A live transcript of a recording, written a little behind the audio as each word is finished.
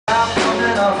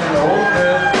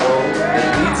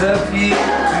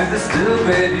little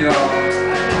graveyard.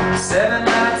 7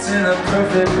 lights in a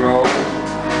perfect row.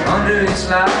 Under each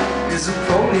light is a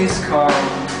police car.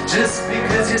 Just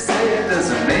because you say it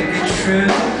doesn't make it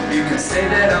true. You can say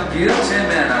that I'm guilty,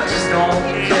 man, I just don't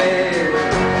care.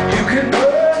 You can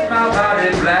burn my body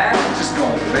black, just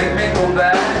don't make me go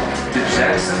back to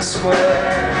Jackson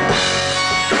Square.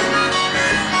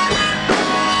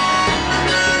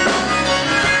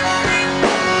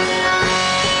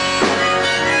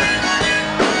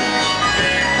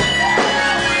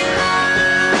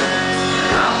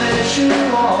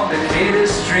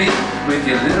 Street with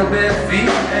your little bare feet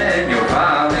and your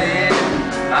violin.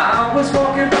 I was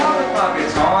walking by with my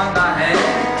guitar in my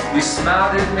hand. You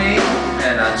smiled at me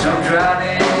and I jumped right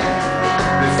in.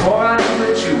 Before I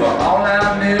knew it, you were all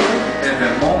I knew.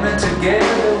 Every moment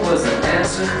together was an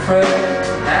answered prayer.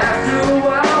 After a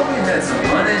while we had some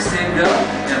money saved up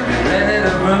and we rented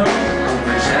a room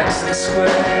over Jackson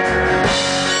Square.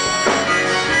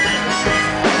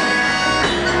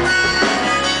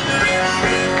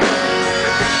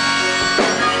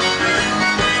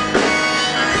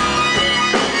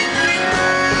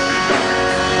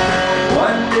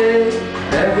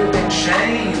 Everything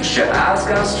changed, your eyes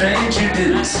got strange, you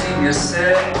didn't sing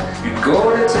yourself. You'd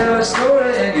go to tell a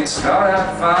story and you'd start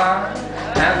out fine.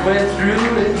 Halfway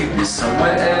through it, you'd be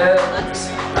somewhere else.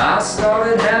 I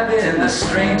started happy in the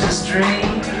strangest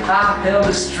dream. I held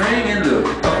a string and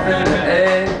looked up in the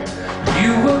air.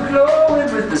 You were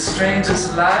glowing with the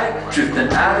strangest light,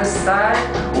 drifting out of sight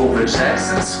over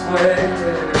Jackson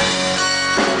Square.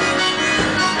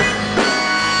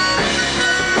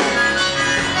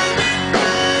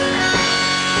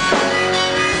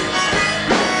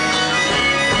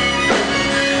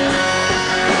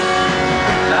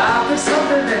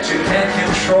 You can't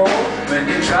control. When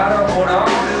you try to hold on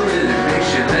to it, it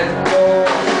makes you let go.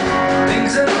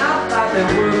 Things are not like they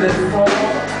were before.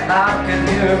 I can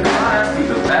hear her crying through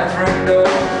the bathroom door.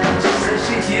 She says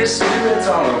she hears spirits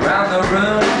all around the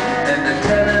room, and they're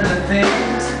telling her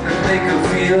things that make her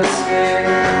feel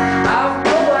scared. I've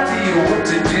no idea what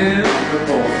to do. We're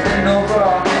both in over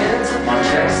our heads on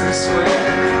Jackson Square.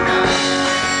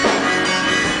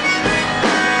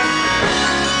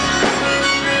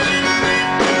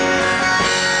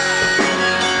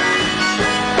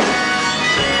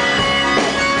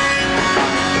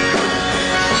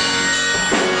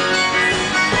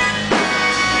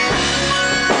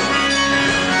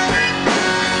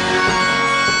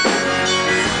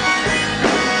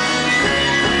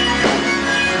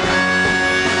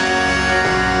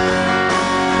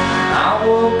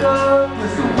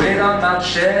 On my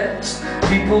chest,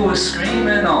 people were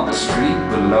screaming on the street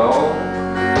below.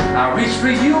 I reached for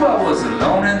you, I was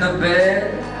alone in the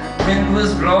bed. Wind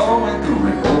was blowing through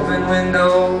an open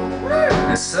window.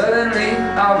 And suddenly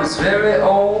I was very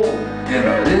old, in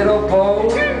a little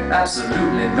boat,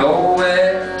 absolutely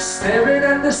nowhere, staring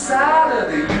at the side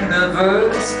of the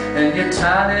universe and your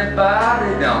tiny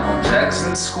body down on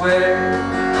Jackson Square.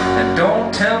 And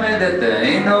don't tell me that there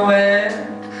ain't no end.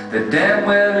 The damn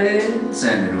well is,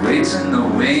 and it waits in the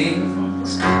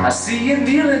wings. I see you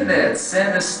kneeling there at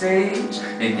center stage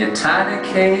in your tiny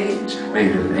cage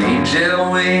made of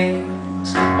angel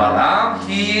wings. While I'm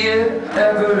here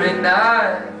every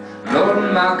night,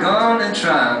 loading my gun and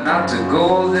trying not to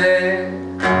go there.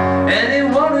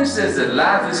 Anyone who says that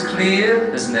life is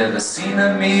clear has never seen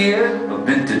a mirror or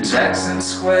been to Jackson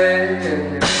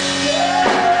Square.